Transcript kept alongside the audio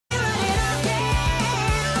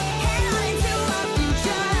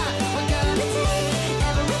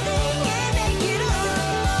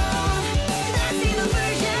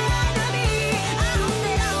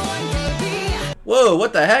Whoa,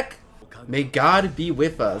 what the heck? May God be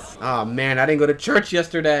with us. Oh man, I didn't go to church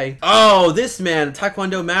yesterday. Oh, this man,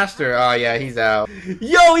 Taekwondo master. Oh yeah, he's out.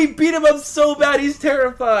 Yo, he beat him up so bad, he's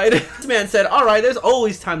terrified. This man said, alright, there's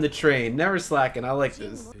always time to train. Never slacking, I like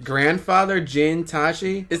this. Grandfather Jin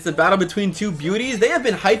Tashi. It's the battle between two beauties. They have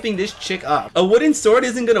been hyping this chick up. A wooden sword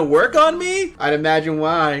isn't gonna work on me? I'd imagine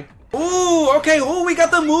why. Ooh, okay, ooh, we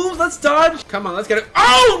got the moves, let's dodge. Come on, let's get it.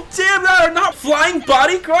 Oh, damn, that are not flying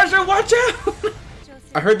body crusher, watch out.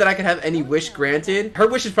 I heard that I could have any wish granted. Her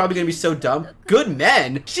wish is probably gonna be so dumb. Good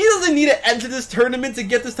men? She doesn't need to enter this tournament to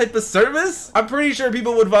get this type of service? I'm pretty sure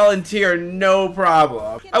people would volunteer, no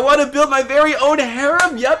problem. I want to build my very own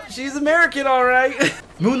harem. Yep, she's American, all right.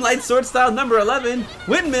 Moonlight sword style number 11.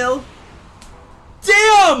 Windmill.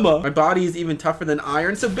 Damn! My body is even tougher than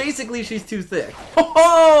iron, so basically she's too thick.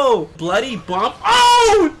 Oh! Bloody bump.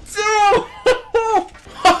 Oh! Dude!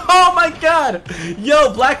 Oh my god!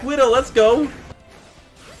 Yo, Black Widow, let's go.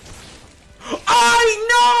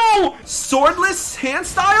 I know! Swordless hand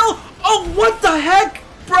style? Oh, what the heck?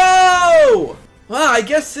 Bro! Well, I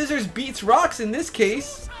guess scissors beats rocks in this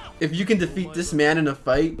case. If you can defeat this man in a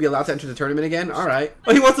fight, be allowed to enter the tournament again? Alright.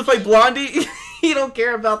 Oh, he wants to fight Blondie? He don't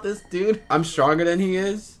care about this dude. I'm stronger than he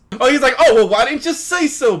is. Oh, he's like, oh, well, why didn't you say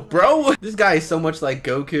so, bro? This guy is so much like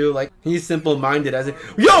Goku. Like, he's simple-minded as it.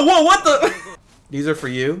 Yo, whoa, what the? These are for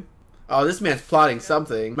you? Oh, this man's plotting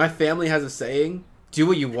something. My family has a saying. Do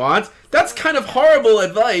what you want? That's kind of horrible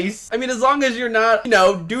advice. I mean, as long as you're not, you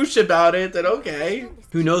know, douche about it, then okay.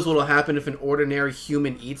 Who knows what'll happen if an ordinary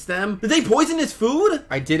human eats them? Did they poison his food?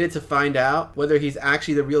 I did it to find out whether he's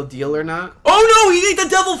actually the real deal or not. Oh no, he ate the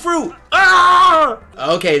devil fruit! Ah!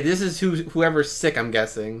 Okay, this is whoever's sick, I'm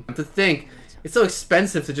guessing. To think, it's so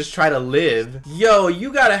expensive to just try to live. Yo,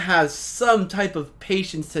 you gotta have some type of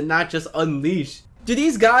patience to not just unleash. Do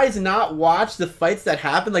these guys not watch the fights that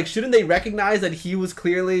happen? Like, shouldn't they recognize that he was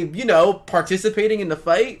clearly, you know, participating in the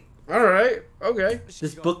fight? Alright, okay.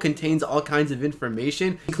 This book contains all kinds of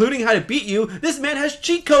information, including how to beat you. This man has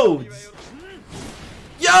cheat codes.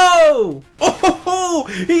 Yo! Oh,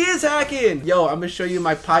 he is hacking. Yo, I'm gonna show you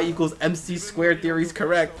my pi equals MC squared theory is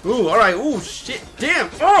correct. Ooh, alright, ooh, shit, damn.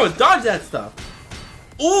 Oh, dodge that stuff.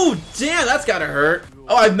 Ooh, damn, that's gotta hurt.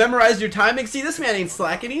 Oh, I've memorized your timing. See, this man ain't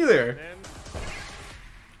slacking either.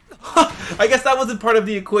 I guess that wasn't part of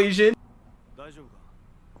the equation.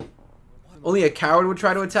 Only a coward would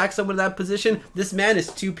try to attack someone in that position. This man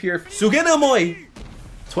is too pure. Sugenomoi!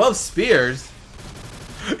 12 spears?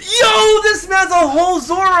 Yo, this man's a whole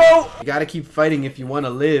Zoro! You gotta keep fighting if you want to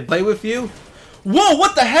live. Play with you? Whoa,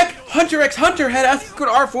 what the heck? Hunter x Hunter had Asgard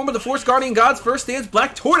R form of the Force Guardian God's first stance,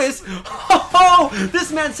 Black Tortoise. Oh,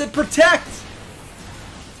 this man said protect!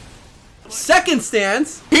 Second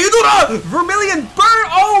stance, Hidora! Vermilion Bird!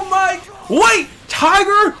 Oh my! Wait!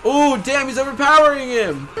 Tiger! Oh, damn, he's overpowering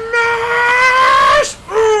him! Nash!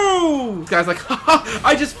 Ooh! This guy's like, haha,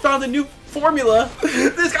 I just found a new formula!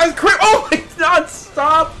 This guy's crazy! Oh my god,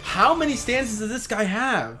 stop! How many stances does this guy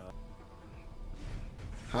have?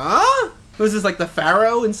 Huh? Was this like the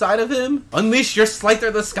Pharaoh inside of him? Unleash your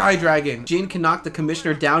Slyther the Sky Dragon. Jin can knock the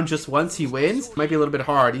commissioner down just once he wins. Might be a little bit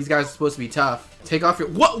hard. These guys are supposed to be tough. Take off your...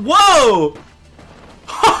 What? Whoa!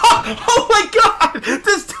 Oh my god!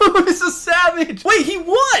 This dude is a savage! Wait, he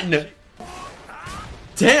won!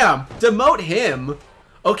 Damn, demote him.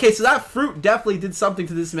 Okay, so that fruit definitely did something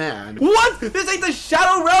to this man. What? This ain't the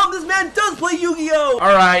Shadow Realm? This man does play Yu-Gi-Oh!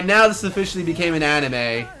 Alright, now this officially became an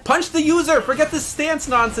anime. Punch the user! Forget this stance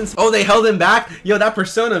nonsense! Oh, they held him back? Yo, that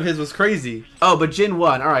persona of his was crazy. Oh, but Jin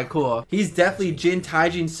won. Alright, cool. He's definitely Jin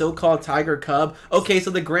Taijin's so-called tiger cub. Okay,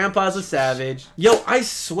 so the grandpa's a savage. Yo, I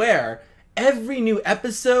swear, every new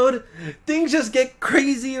episode, things just get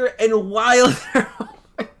crazier and wilder.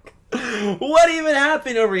 What even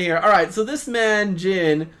happened over here? Alright, so this man,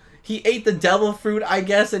 Jin, he ate the devil fruit, I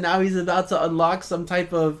guess, and now he's about to unlock some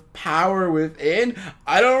type of power within.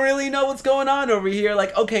 I don't really know what's going on over here.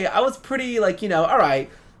 Like, okay, I was pretty, like, you know, alright,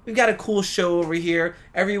 we've got a cool show over here.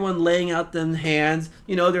 Everyone laying out them hands.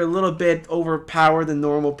 You know, they're a little bit overpowered than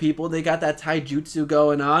normal people. They got that taijutsu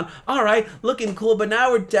going on. Alright, looking cool, but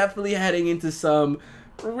now we're definitely heading into some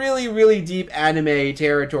really deep anime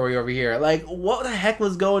territory over here. Like, what the heck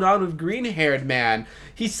was going on with green-haired man?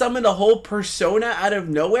 He summoned a whole persona out of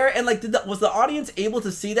nowhere, and like, was the audience able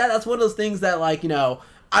to see that? That's one of those things that, like, you know,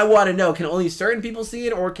 I want to know, can only certain people see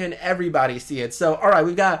it, or can everybody see it? So, alright,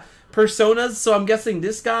 we've got personas, so I'm guessing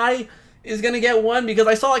this guy is gonna get one, because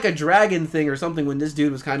I saw like a dragon thing or something when this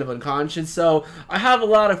dude was kind of unconscious, so I have a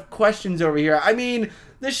lot of questions over here. I mean,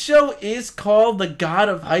 this show is called The God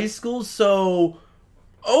of High School, so...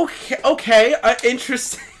 Okay,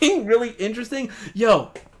 interesting, really interesting.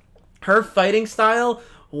 Yo, Her fighting style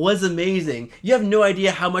was amazing. You have no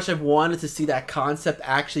idea how much I've wanted to see that concept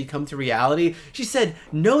actually come to reality. She said,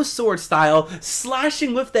 no sword style,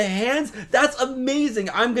 slashing with the hands. That's amazing.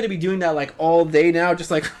 I'm gonna be doing that like all day now,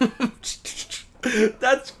 just like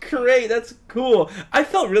that's great. That's cool. I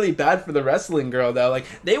felt really bad for the wrestling girl though. Like,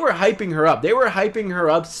 they were hyping her up. They were hyping her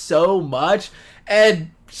up so much,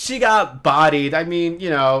 and she got bodied. I mean, you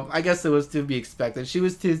know, I guess it was to be expected. She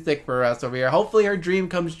was too thick for us over here. Hopefully her dream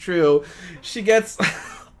comes true. She gets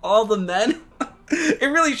all the men. It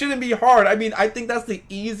really shouldn't be hard. I mean, I think that's the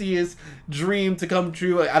easiest dream to come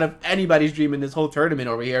true out of anybody's dream in this whole tournament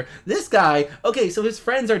over here. This guy, okay, so his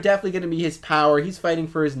friends are definitely going to be his power. He's fighting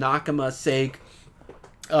for his Nakama's sake.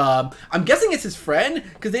 I'm guessing it's his friend,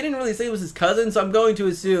 because they didn't really say it was his cousin, so I'm going to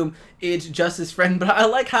assume it's just his friend. But I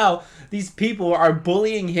like how these people are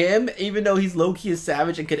bullying him, even though he's low-key a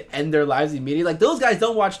savage and could end their lives immediately. Like, those guys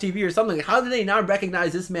don't watch TV or something. How do they not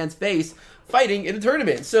recognize this man's face fighting in a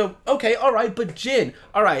tournament? So, okay, alright, but Jin,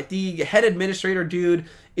 alright, the head administrator dude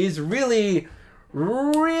is really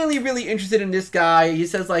interested in this guy. He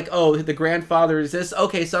says, like, oh, the grandfather is this.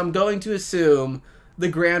 Okay, so I'm going to assume the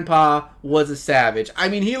grandpa was a savage. I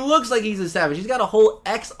mean, he looks like he's a savage. He's got a whole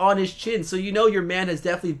X on his chin, so you know your man has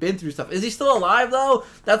definitely been through stuff. Is he still alive, though?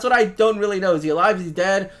 That's what I don't really know. Is he alive? Is he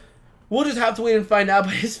dead? We'll just have to wait and find out,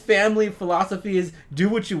 but his family philosophy is do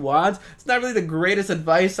what you want. It's not really the greatest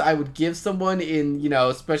advice I would give someone in, you know,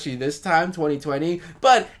 especially this time, 2020.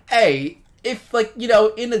 But, hey, if, like, you know,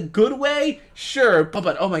 in a good way, sure.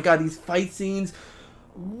 But oh my god, these fight scenes,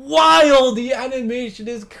 wild. The animation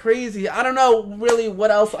is crazy. I don't know really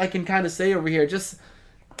what else I can kind of say over here. Just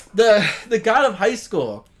the God of High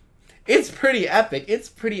School. It's pretty epic. It's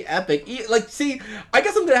pretty epic. Like, see, I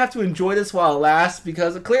guess I'm gonna have to enjoy this while it lasts,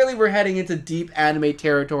 because clearly we're heading into deep anime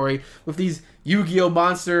territory with these Yu-Gi-Oh!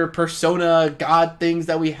 Monster Persona God things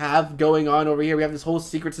that we have going on over here. We have this whole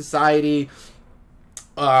secret society.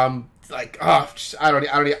 Like, oh, I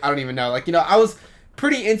don't even know. Like, you know, I was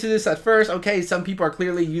pretty into this at first. Okay, some people are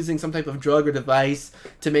clearly using some type of drug or device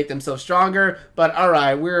to make themselves stronger, but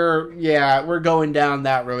alright, we're going down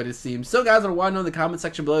that road, it seems. So guys, I want to know in the comment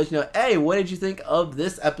section below, you know, hey, what did you think of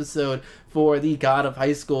this episode for the God of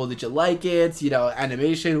High School? Did you like it? You know,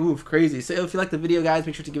 animation, oof, crazy. So if you liked the video, guys,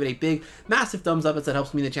 make sure to give it a big, massive thumbs up, as that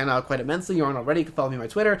helps me and the channel out quite immensely. You aren't already, you can follow me on my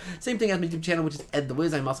Twitter. Same thing as my YouTube channel, which is Ed the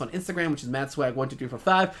Wiz. I'm also on Instagram, which is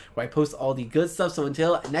MadSwag12345, where I post all the good stuff. So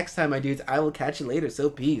until next time, my dudes, I will catch you later. So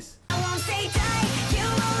peace.